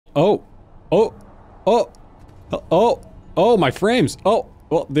Oh, oh, oh, oh, oh, my frames. Oh,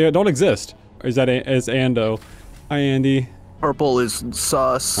 well, they don't exist. Or is that is Ando? Hi, Andy. Purple is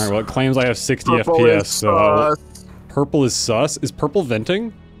sus. All right, well, it claims I have 60 Purple FPS, is so... sus. Purple is sus? Is purple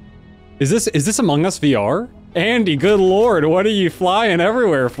venting? Is this Among Us VR? Andy, good lord, what are you flying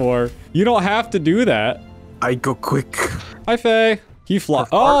everywhere for? You don't have to do that. I go quick. Hi, Faye. He fly.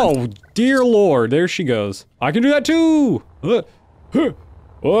 Oh, dear lord, there she goes. I can do that too!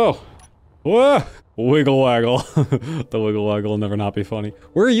 Whoa. Whoa. Wiggle waggle. The wiggle waggle will never not be funny.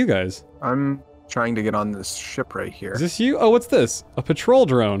 Where are you guys? I'm trying to get on this ship right here. Is this you? Oh, what's this? A patrol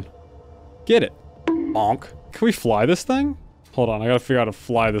drone. Get it. Bonk. Can we fly this thing? Hold on, I gotta figure out how to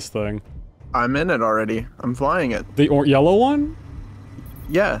fly this thing. I'm in it already. I'm flying it. The yellow one?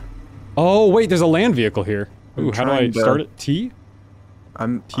 Yeah. Oh, wait, there's a land vehicle here. Ooh, how do I start it? T?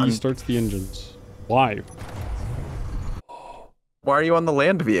 T starts the engines. Why? Why are you on the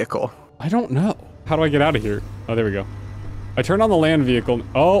land vehicle? I don't know. How do I get out of here? Oh, there we go. I turned on the land vehicle.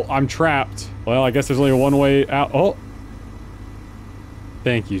 Oh, I'm trapped. Well, I guess there's only one way out. Oh.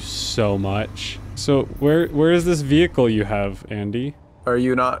 Thank you so much. So, where is this vehicle you have, Andy? Are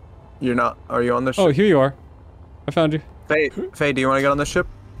you not? Are you on the ship? Oh, here you are. I found you. Faye, do you want to get on the ship?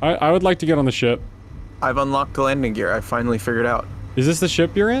 I would like to get on the ship. I've unlocked the landing gear. I finally figured out. Is this the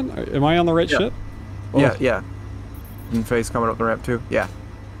ship you're in? Am I on the right ship? Oh. Yeah, yeah. And Faye's coming up the ramp too. Yeah.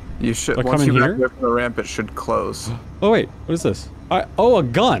 You should. Like once coming you back here? away from the ramp, it should close. Oh wait, what is this? Oh, a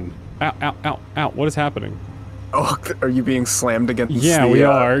gun. Ow, ow, ow, ow. What is happening? Oh, are you being slammed against? Yeah, we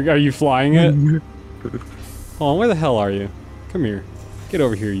are. Are you flying it? Hold on, where the hell are you? Come here. Get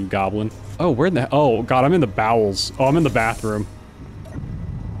over here, you goblin. Oh, where the? Oh god, I'm in the bowels. Oh, I'm in the bathroom.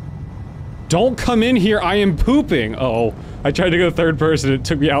 Don't come in here. I am pooping. Uh-oh. I tried to go third person. It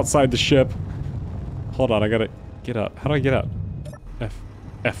took me outside the ship. Hold on, I gotta get up. How do I get up?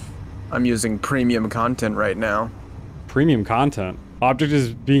 F. I'm using premium content right now. Premium content? Object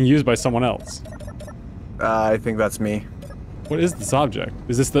is being used by someone else. I think that's me. What is this object?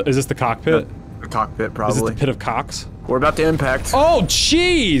 Is this the cockpit? The cockpit, probably. Is it the pit of cocks? We're about to impact. Oh,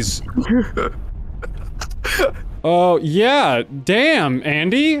 jeez! Oh, yeah. Damn,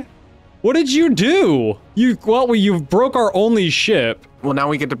 Andy. What did you do? You broke our only ship. Well, now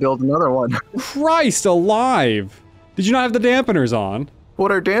we get to build another one. Christ alive. Did you not have the dampeners on?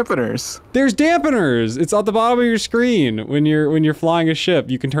 What are dampeners? There's dampeners. It's at the bottom of your screen when you're flying a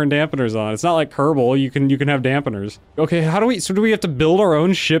ship. You can turn dampeners on. It's not like Kerbal. You can have dampeners. Okay, so do we have to build our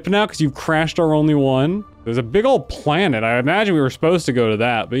own ship now because you've crashed our only one? There's a big old planet. I imagine we were supposed to go to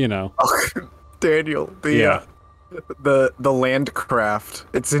that, but you know. Oh, Daniel, the land craft.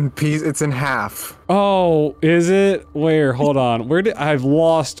 It's in piece. It's in half. Oh, is it? Where? Hold on. Where did I've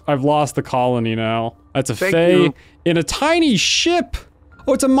lost the colony now. That's a Faye in a tiny ship.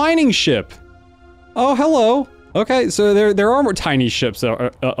 Oh, it's a mining ship. Oh, hello. Okay, so there are more tiny ships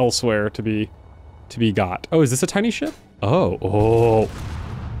elsewhere to be got. Oh, is this a tiny ship? Oh.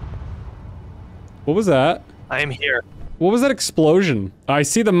 What was that? I am here. What was that explosion? I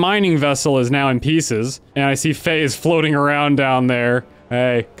see the mining vessel is now in pieces, and I see Faye is floating around down there.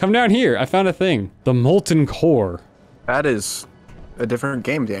 Hey, come down here. I found a thing. The molten core. That is a different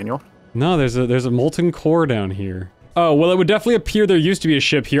game, Daniel. No, there's a molten core down here. Oh, well, it would definitely appear there used to be a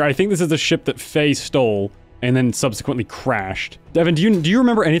ship here. I think this is the ship that Faye stole and then subsequently crashed. Evan, do you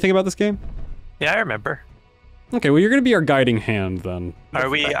remember anything about this game? Yeah, I remember. Okay, well, you're gonna be our guiding hand then. Are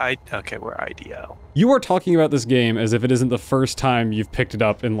we? Okay, we're IDO. You are talking about this game as if it isn't the first time you've picked it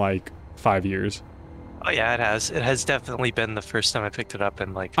up in like 5 years. Oh yeah, it has. It has definitely been the first time I picked it up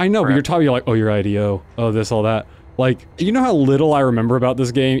in like. I know, forever. but you're like, oh, you're IDO. Oh, this, all that. Like, you know how little I remember about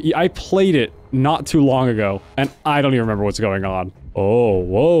this game? I played it not too long ago, and I don't even remember what's going on. Oh,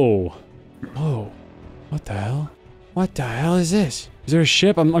 whoa. Whoa. What the hell? What the hell is this? Is there a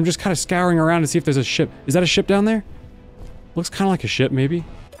ship? I'm just kind of scouring around to see if there's a ship. Is that a ship down there? Looks kind of like a ship, maybe.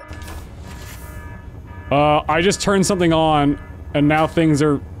 I just turned something on, and now things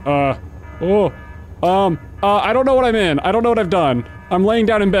are, I don't know what I'm in. I don't know what I've done. I'm laying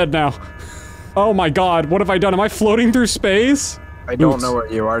down in bed now. Oh my god, what have I done? Am I floating through space? I don't know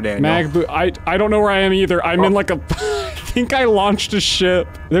where you are, Daniel. I don't know where I am either. I'm in like a... I think I launched a ship.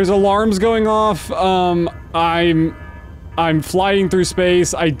 There's alarms going off. I'm flying through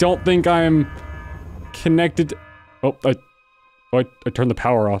space. I don't think I'm connected. Oh, I turned the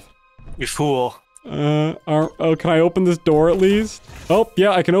power off. You fool. Oh, can I open this door at least? Oh,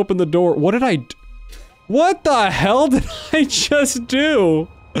 yeah, I can open the door. What did I do? What the hell did I just do?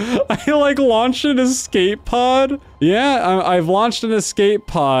 I like launched an escape pod? Yeah, I've launched an escape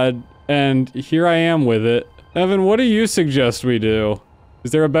pod, and here I am with it. Evan, what do you suggest we do?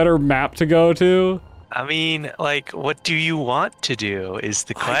 Is there a better map to go to? I mean, like, what do you want to do is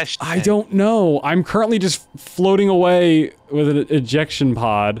the question. I don't know. I'm currently just floating away with an ejection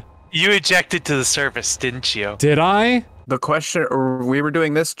pod. You ejected to the surface, didn't you? Did I? The question, we were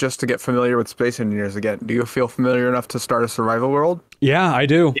doing this just to get familiar with Space Engineers again. Do you feel familiar enough to start a survival world? Yeah, I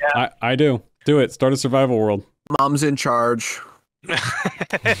do. Yeah. I do. Do it. Start a survival world. Mom's in charge.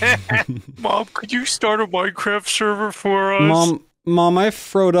 Mom, could you start a Minecraft server for us? Mom, I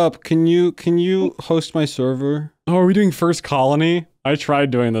froed up. Can you host my server? Oh, are we doing first colony? I tried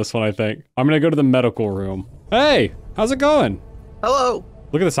doing this one, I think. I'm gonna go to the medical room. Hey, how's it going? Hello.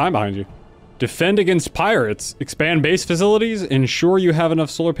 Look at the sign behind you. Defend against pirates. Expand base facilities. Ensure you have enough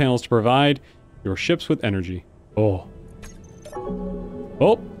solar panels to provide your ships with energy. Oh.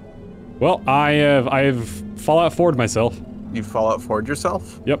 Oh. Well, I've Fallout 4'd myself. You Fallout 4'd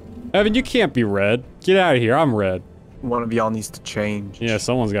yourself? Yep. Evan, you can't be red. Get out of here. I'm red. One of y'all needs to change. Yeah,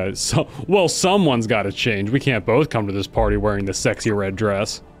 someone's got to. Well, someone's got to change. We can't both come to this party wearing the sexy red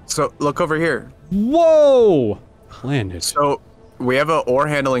dress. So, look over here. Whoa! Planet. So, we have a ore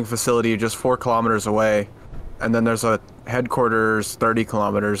handling facility just 4 kilometers away. And then there's a headquarters 30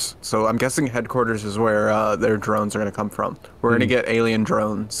 kilometers. So, I'm guessing headquarters is where their drones are going to come from. We're going to get alien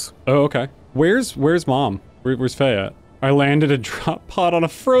drones. Oh, okay. Where's Mom? Where's Faye at? I landed a drop pod on a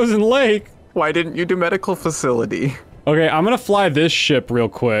frozen lake. Why didn't you do medical facility? Okay, I'm gonna fly this ship real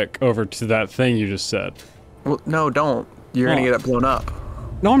quick over to that thing you just said. Well, no, don't. You're gonna get it blown up.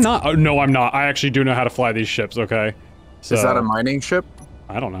 No, I'm not. Oh, no, I'm not. I actually do know how to fly these ships, okay? So, Is that a mining ship?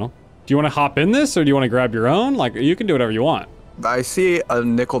 I don't know. Do you want to hop in this, or do you want to grab your own? Like, you can do whatever you want. I see a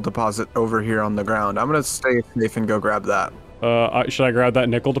nickel deposit over here on the ground. I'm gonna stay safe and go grab that. Should I grab that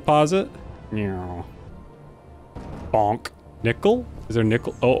nickel deposit? Yeah. Bonk. Nickel? Is there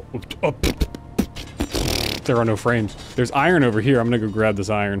nickel? Oh. There are no frames. There's iron over here. I'm gonna go grab this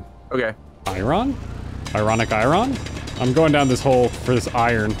iron. Okay. Iron? Ironic iron? I'm going down this hole for this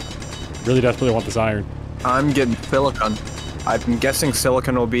iron. Really desperately want this iron. I'm getting silicon. I'm guessing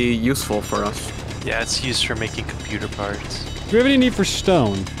silicon will be useful for us. Yeah, it's used for making computer parts. Do we have any need for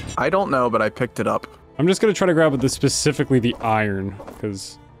stone? I don't know, but I picked it up. I'm just gonna try to grab specifically the iron,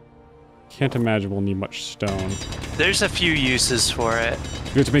 because can't imagine we'll need much stone. There's a few uses for it.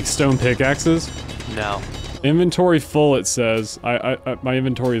 Do we have to make stone pickaxes? No. Inventory full, it says. My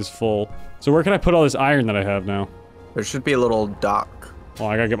inventory is full. So where can I put all this iron that I have now? There should be a little dock. Well,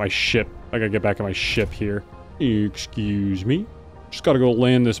 I gotta get my ship. I gotta get back in my ship here. Excuse me. Just gotta go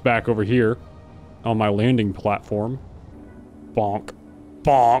land this back over here on my landing platform. Bonk.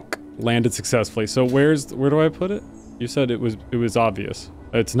 Bonk. Landed successfully. So where do I put it? You said it was obvious.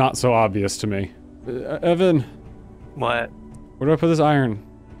 It's not so obvious to me. Evan. What? Where do I put this iron?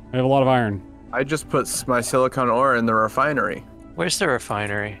 I have a lot of iron. I just put my silicon ore in the refinery. Where's the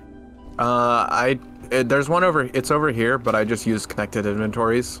refinery? There's one it's over here, but I just used connected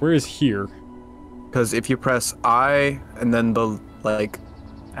inventories. Where is here? Because if you press I, and then there's a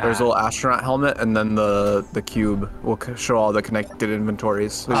little astronaut helmet, and then the cube will show all the connected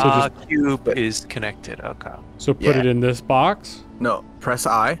inventories. So Cube is connected, okay. So put it in this box? No, press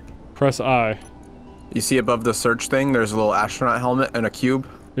I. Press I. You see above the search thing, there's a little astronaut helmet and a cube.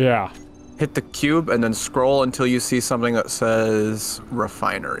 Yeah. Hit the cube and then scroll until you see something that says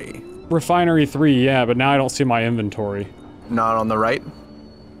refinery. Refinery 3, yeah, but now I don't see my inventory. Not on the right?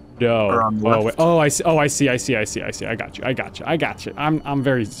 No. Or on the Oh, left? wait. Oh, I see. I got you. I'm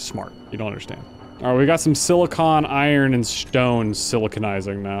very smart. You don't understand. All right, we got some silicon, iron, and stone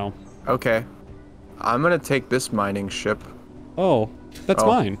siliconizing now. Okay. I'm gonna take this mining ship. Oh, that's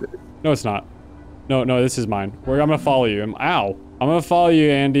mine. No, it's not. No, this is mine. I'm gonna follow you. Ow. I'm gonna follow you,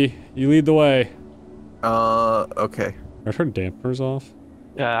 Andy. You lead the way. Okay. I turned dampers off.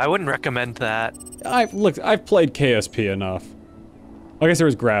 I wouldn't recommend that. I've played KSP enough. I guess there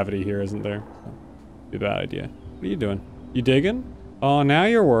was gravity here, isn't there? Be a bad idea. What are you doing? You digging? Oh, now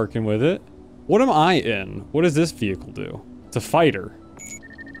you're working with it. What am I in? What does this vehicle do? It's a fighter.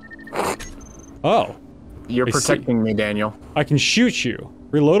 Oh. You're protecting me, Daniel. I can shoot you.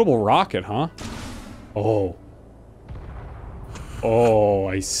 Reloadable rocket, huh? Oh. Oh,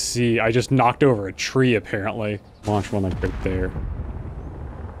 I see. I just knocked over a tree, apparently. Launch one like right there.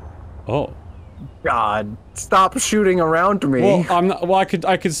 Oh. God, stop shooting around me. Well, I'm not, well, I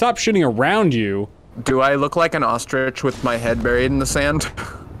could stop shooting around you. Do I look like an ostrich with my head buried in the sand?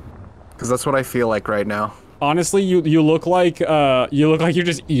 Because that's what I feel like right now. Honestly, you look like you're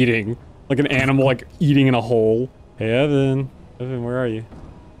just eating, like an animal, like eating in a hole. Hey, Evan, where are you?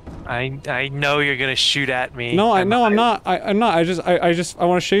 I know you're gonna shoot at me. No, I'm not. I'm not. I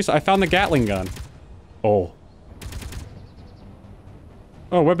want to show you. I found the Gatling gun. Oh.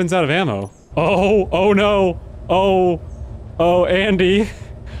 Oh, weapon's out of ammo. Oh, oh no. Oh, Andy.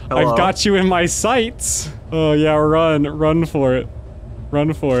 Hello? I've got you in my sights. Oh yeah, run for it.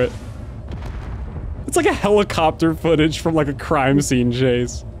 Run for it. It's like a helicopter footage from like a crime scene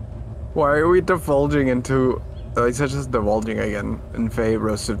chase. Why are we divulging into... I said just divulging again, and Faye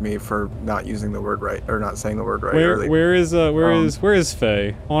roasted me for not using the word right, or not saying the word right earlier. Where is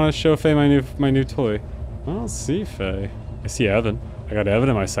Faye? I want to show Faye my new toy. I don't see Faye. I see Evan. I got Evan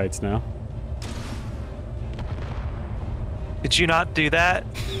in my sights now. Did you not do that?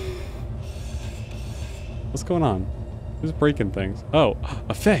 What's going on? Who's breaking things? Oh,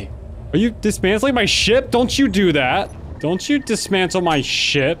 Faye. Are you dismantling my ship? Don't you do that. Don't you dismantle my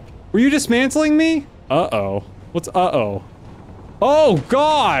ship. Were you dismantling me? Uh-oh. What's uh-oh? Oh,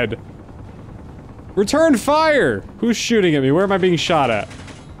 God! Return fire! Who's shooting at me? Where am I being shot at?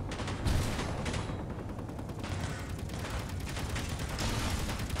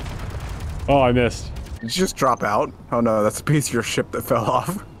 Oh, I missed. Did you just drop out? Oh no, that's a piece of your ship that fell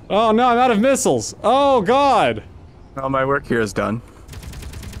off. Oh no, I'm out of missiles. Oh God. Oh, my work here is done.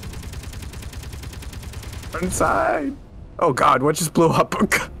 Inside. Oh God, what just blew up?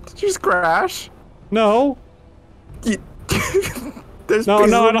 Did you just crash? No. There's No, I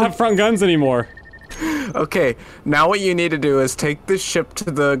don't have front guns anymore. Okay, now what you need to do is take this ship to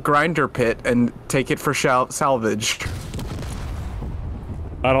the grinder pit and take it for salvage.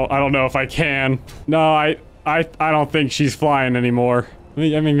 I don't know if I can. No, I don't think she's flying anymore. I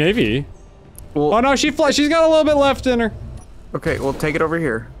mean, maybe. Well, Oh no, she's got a little bit left in her. okay, well take it over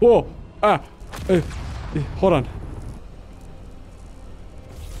here. Whoa. Hold on.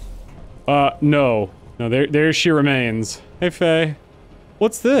 No. No, there she remains. Hey, Faye.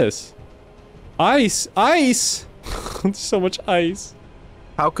 What's this? Ice. Ice! There's so much ice.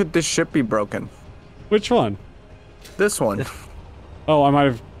 How could this ship be broken? Which one? This one. Oh, I might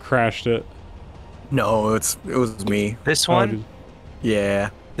have crashed it. No, it was me. This Oh, one?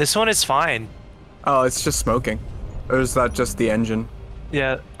 Yeah. This one is fine. Oh, it's just smoking. Or is that just the engine?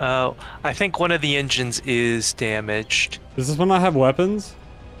 Yeah, I think one of the engines is damaged. Does this one not have weapons?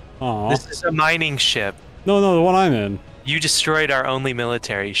 Aw. This is a mining ship. No, the one I'm in. You destroyed our only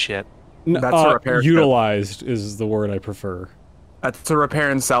military ship. That's a repair ship. Utilized is the word I prefer. That's a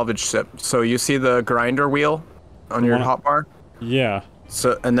repair and salvage ship. So you see the grinder wheel on your hotbar? Yeah.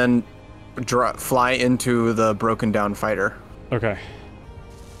 So, and then fly into the broken down fighter. Okay.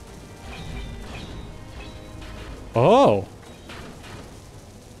 Oh.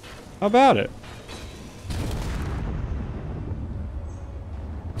 How about it?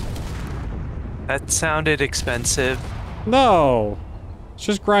 That sounded expensive. No. It's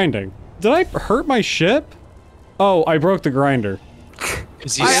just grinding. Did I hurt my ship? Oh, I broke the grinder.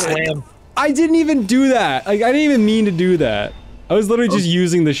 Because you slammed. I didn't even do that. Like, I didn't even mean to do that. I was literally just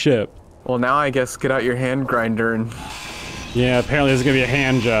using the ship. Well, now I guess get out your hand grinder and... Yeah, apparently it's gonna be a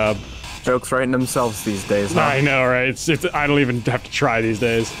hand job. Jokes writing themselves these days, huh? I know, right? It's I don't even have to try these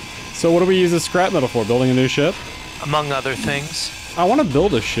days. So what do we use this scrap metal for? Building a new ship? Among other things. I want to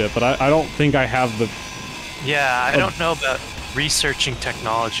build a ship, but I don't think I have the... Yeah, I don't know about researching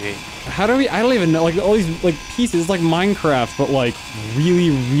technology. How do we... I don't even know. Like, all these, like, pieces. It's like Minecraft, but, like,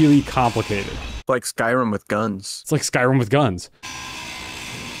 really, really complicated. Like Skyrim with guns. It's like Skyrim with guns.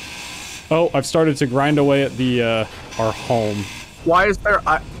 Oh, I've started to grind away at the, our home. Why is there...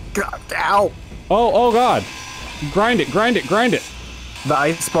 God, ow! Oh God. Grind it, grind it, grind it. The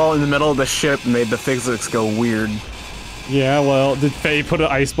ice ball in the middle of the ship made the physics go weird. Yeah, well, did Faye put an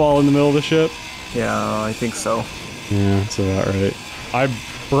ice ball in the middle of the ship? Yeah, I think so. Yeah, that's about right. I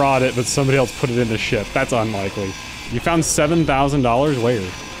brought it, but somebody else put it in the ship. That's unlikely. You found $7,000?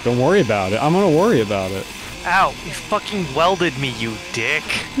 Where? Don't worry about it. I'm gonna worry about it. Ow, you fucking welded me, you dick.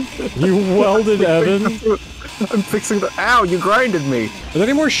 You welded Evan? I'm fixing the... Ow, you grinded me! Are there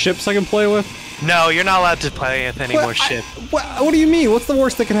any more ships I can play with? No, you're not allowed to play with any more shit. What do you mean? What's the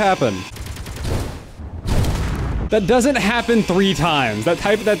worst that could happen? That doesn't happen 3 times. That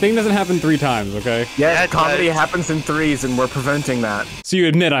thing doesn't happen 3 times, okay? Yeah, comedy happens in 3s and we're preventing that. So you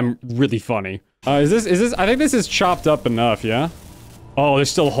admit I'm really funny. Is this, I think this is chopped up enough, yeah? Oh,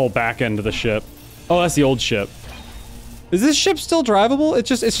 there's still a whole back end of the ship. Oh, that's the old ship. Is this ship still drivable? It's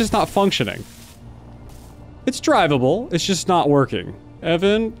just not functioning. It's drivable, it's just not working.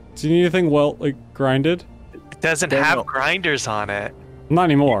 Evan, do you need anything grinded? It doesn't have grinders on it. Not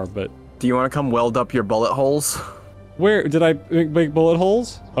anymore, but... Do you want to come weld up your bullet holes? Where? Did I make bullet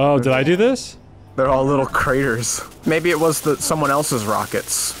holes? Oh, did I do this? They're all little craters. Maybe it was someone else's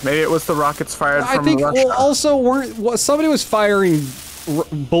rockets. Maybe it was the rockets fired from Russia. Well, also somebody was firing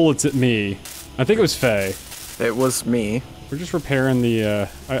bullets at me. I think it was Faye. It was me. We're just repairing the,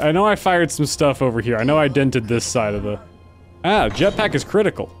 I know I fired some stuff over here. I know I dented this side of the... Ah, jetpack is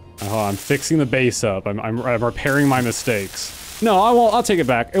critical. Oh, I'm fixing the base up. I'm repairing my mistakes. No, I won't. I'll take it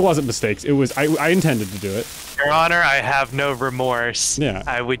back. It wasn't mistakes. It was, I intended to do it. Your Honor, I have no remorse. Yeah.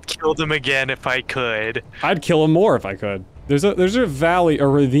 I would kill them again if I could. I'd kill them more if I could. There's a valley, a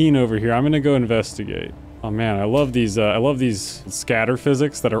ravine over here. I'm gonna go investigate. Oh man, I love these scatter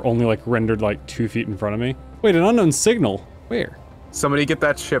physics that are only like rendered like 2 feet in front of me. Wait, an unknown signal. Where? Somebody get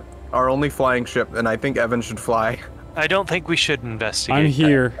that ship, our only flying ship, and I think Evan should fly. I don't think we should investigate. I'm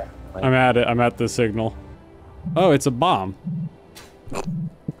here. I'm at it. I'm at the signal. Oh, it's a bomb.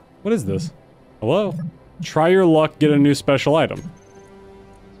 What is this? Hello? Try your luck, get a new special item.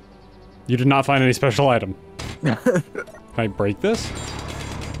 You did not find any special item. Can I break this?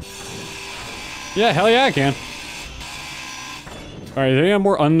 Yeah, hell yeah, I can. Alright, is there any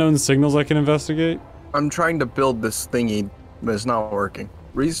more unknown signals I can investigate? I'm trying to build this thingy, but it's not working.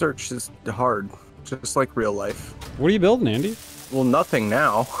 Research is hard, just like real life. What are you building, Andy? Well, nothing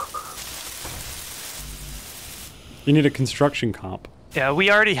now. You need a construction comp. Yeah,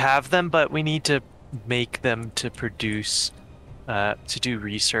 we already have them, but we need to make them to produce, to do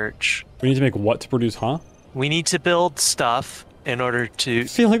research. We need to make what to produce, huh? We need to build stuff in order to... I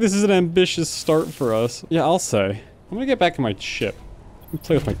feel like this is an ambitious start for us. Yeah, I'll say. I'm gonna get back in my ship. Let me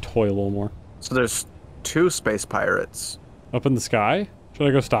play with my toy a little more. So there's 2 space pirates. Up in the sky? Should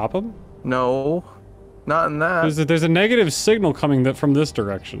I go stop them? No, not in that. There's a negative signal coming from this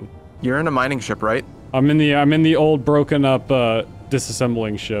direction. You're in a mining ship, right? I'm in the old broken up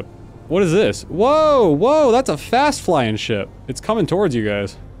disassembling ship. What is this? Whoa, whoa, that's a fast flying ship. It's coming towards you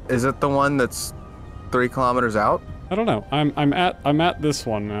guys. Is it the one that's 3 kilometers out? I don't know. I'm at this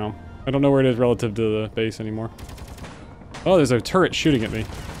one now. I don't know where it is relative to the base anymore. Oh, there's a turret shooting at me.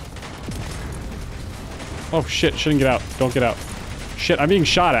 Oh shit, shouldn't get out. Don't get out. Shit, I'm being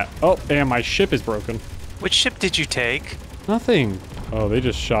shot at. Oh, damn, my ship is broken. Which ship did you take? Nothing. Oh, they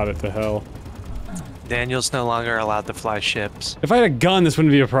just shot it to hell. Daniel's no longer allowed to fly ships. If I had a gun, this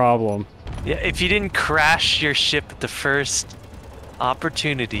wouldn't be a problem. Yeah, if you didn't crash your ship at the first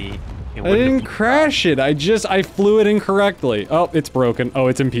opportunity, it I didn't crash it. I flew it incorrectly. Oh, it's broken. Oh,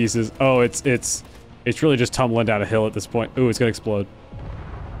 it's in pieces. Oh, it's really just tumbling down a hill at this point. Ooh, it's gonna explode.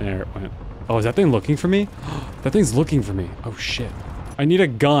 There it went. Oh, is that thing looking for me? That thing's looking for me. Oh shit. I need a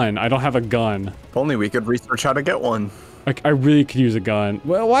gun. I don't have a gun. If only we could research how to get one. I really could use a gun.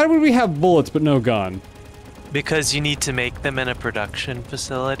 Well, why would we have bullets but no gun? Because you need to make them in a production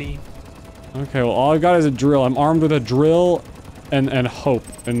facility. Okay, well, all I've got is a drill. I'm armed with a drill and hope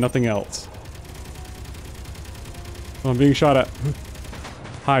and nothing else. Oh, I'm being shot at.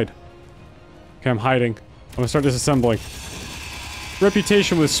 Hide. Okay, I'm hiding. I'm gonna start disassembling.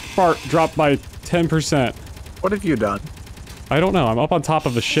 Reputation with Spart dropped by 10%. What have you done? I don't know. I'm up on top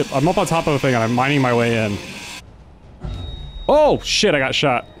of the ship. I'm up on top of a thing and I'm mining my way in. Oh, shit, I got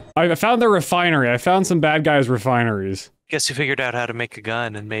shot. I found their refinery. I found some bad guys' refineries. Guess he figured out how to make a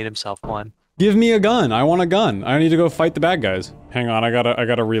gun and made himself one. Give me a gun. I want a gun. I need to go fight the bad guys. Hang on, I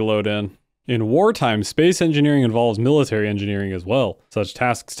gotta reload in. In wartime, space engineering involves military engineering as well. Such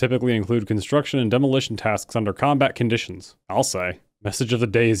tasks typically include construction and demolition tasks under combat conditions. I'll say. Message of the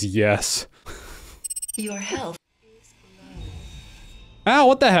day is yes. Your health. Ow,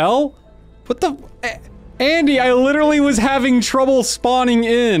 what the hell? What the... Andy, I literally was having trouble spawning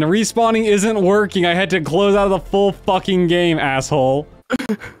in. Respawning isn't working. I had to close out of the full fucking game, asshole.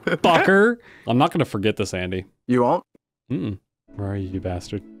 Fucker. I'm not gonna forget this, Andy. You won't? Mm-mm. Where are you, you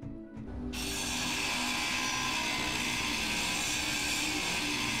bastard?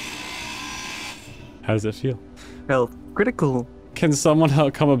 How does it feel? Health critical. Can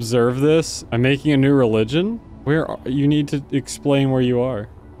someone come observe this? I'm making a new religion? Where are you? Need to explain where you are.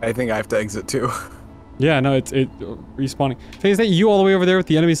 I think I have to exit too. Yeah, no, it's respawning. Faye, is that you all the way over there with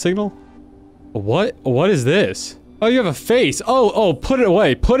the enemy signal? What? What is this? Oh, you have a face. Oh, put it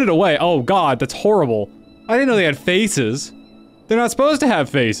away. Put it away. Oh god, that's horrible. I didn't know they had faces. They're not supposed to have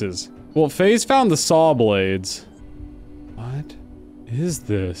faces. Well, Faye's found the saw blades. What is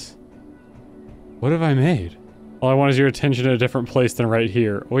this? What have I made? All I want is your attention at a different place than right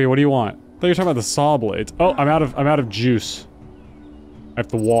here. Wait, what do you want? I thought you were talking about the saw blades. Oh, I'm out of juice. I have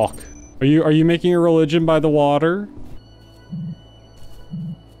to walk. Are you making a religion by the water?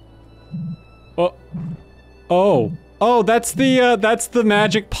 Oh, that's the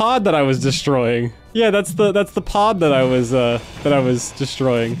magic pod that I was destroying. Yeah, that's the pod that I was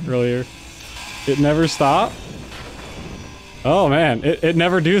destroying earlier. It never stopped? Oh man, it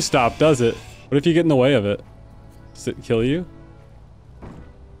never do stop, does it? What if you get in the way of it? Does it kill you?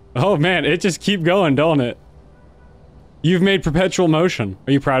 Oh man, it just keep going, don't it? You've made perpetual motion.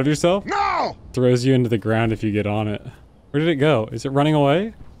 Are you proud of yourself? No! Throws you into the ground if you get on it. Where did it go? Is it running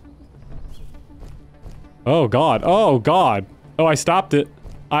away? Oh god. Oh god. Oh, I stopped it.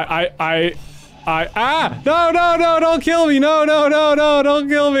 No, don't kill me. No, don't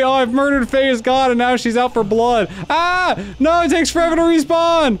kill me. Oh, I've murdered Faye's god and now she's out for blood. No, it takes forever to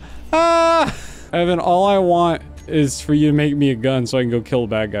respawn. Evan, all I want is for you to make me a gun so I can go kill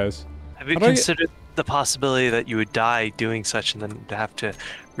bad guys. Have you considered the possibility that you would die doing such and then have to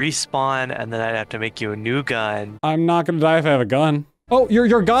respawn and then I'd have to make you a new gun? I'm not gonna die if I have a gun. Oh,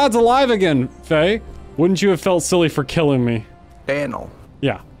 your god's alive again, Faye. Wouldn't you have felt silly for killing me? Daniel,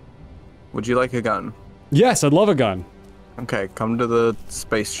 Yeah. would you like a gun? Yes, I'd love a gun. Okay, come to the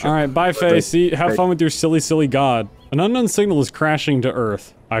spaceship. All right, bye, Faye. Have fun with your silly god. An unknown signal is crashing to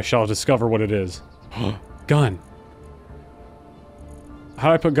Earth. I shall discover what it is. Gun. How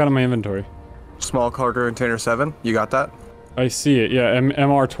do I put gun in my inventory? Small cargo container 7. You got that? I see it. Yeah,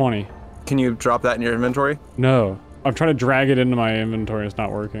 MR20. Can you drop that in your inventory? No. I'm trying to drag it into my inventory. It's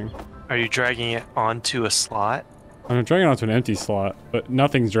not working. Are you dragging it onto a slot? I'm dragging it onto an empty slot, but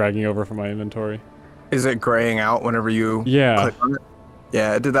nothing's dragging over from my inventory. Is it graying out whenever you Yeah. click on it?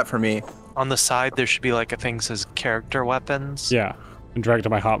 Yeah, it did that for me. On the side, there should be like a thing that says character weapons. Yeah. And drag it to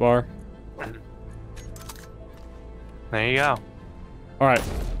my hotbar. There you go. Alright,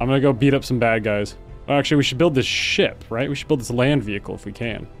 I'm gonna go beat up some bad guys. Oh, actually, we should build this ship, right? We should build this land vehicle if we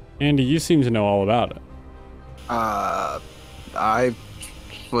can. Andy, you seem to know all about it. I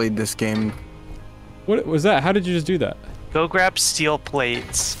played this game. What was that? How did you just do that? Go grab steel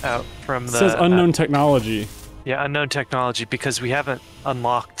plates out from the... It says unknown technology. Yeah, unknown technology, because we haven't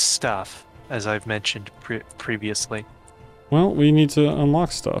unlocked stuff, as I've mentioned previously. Well, we need to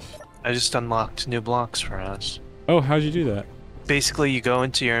unlock stuff. I just unlocked new blocks for us. Oh, how'd you do that? Basically, you go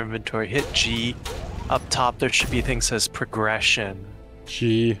into your inventory, hit G. Up top, there should be a thing that says progression.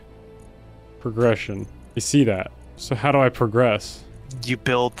 G. Progression. I see that. So how do I progress? You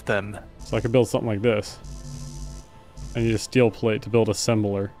build them. So I can build something like this. I need a steel plate to build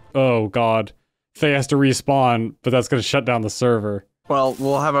assembler. Oh god. Faye has to respawn, but that's gonna shut down the server. Well,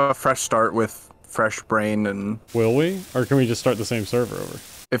 we'll have a fresh start with fresh brain, and Will we? Or can we just start the same server over?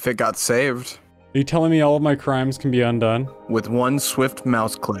 if it got saved, Are you telling me all of my crimes can be undone? with one swift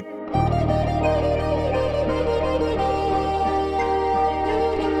mouse click.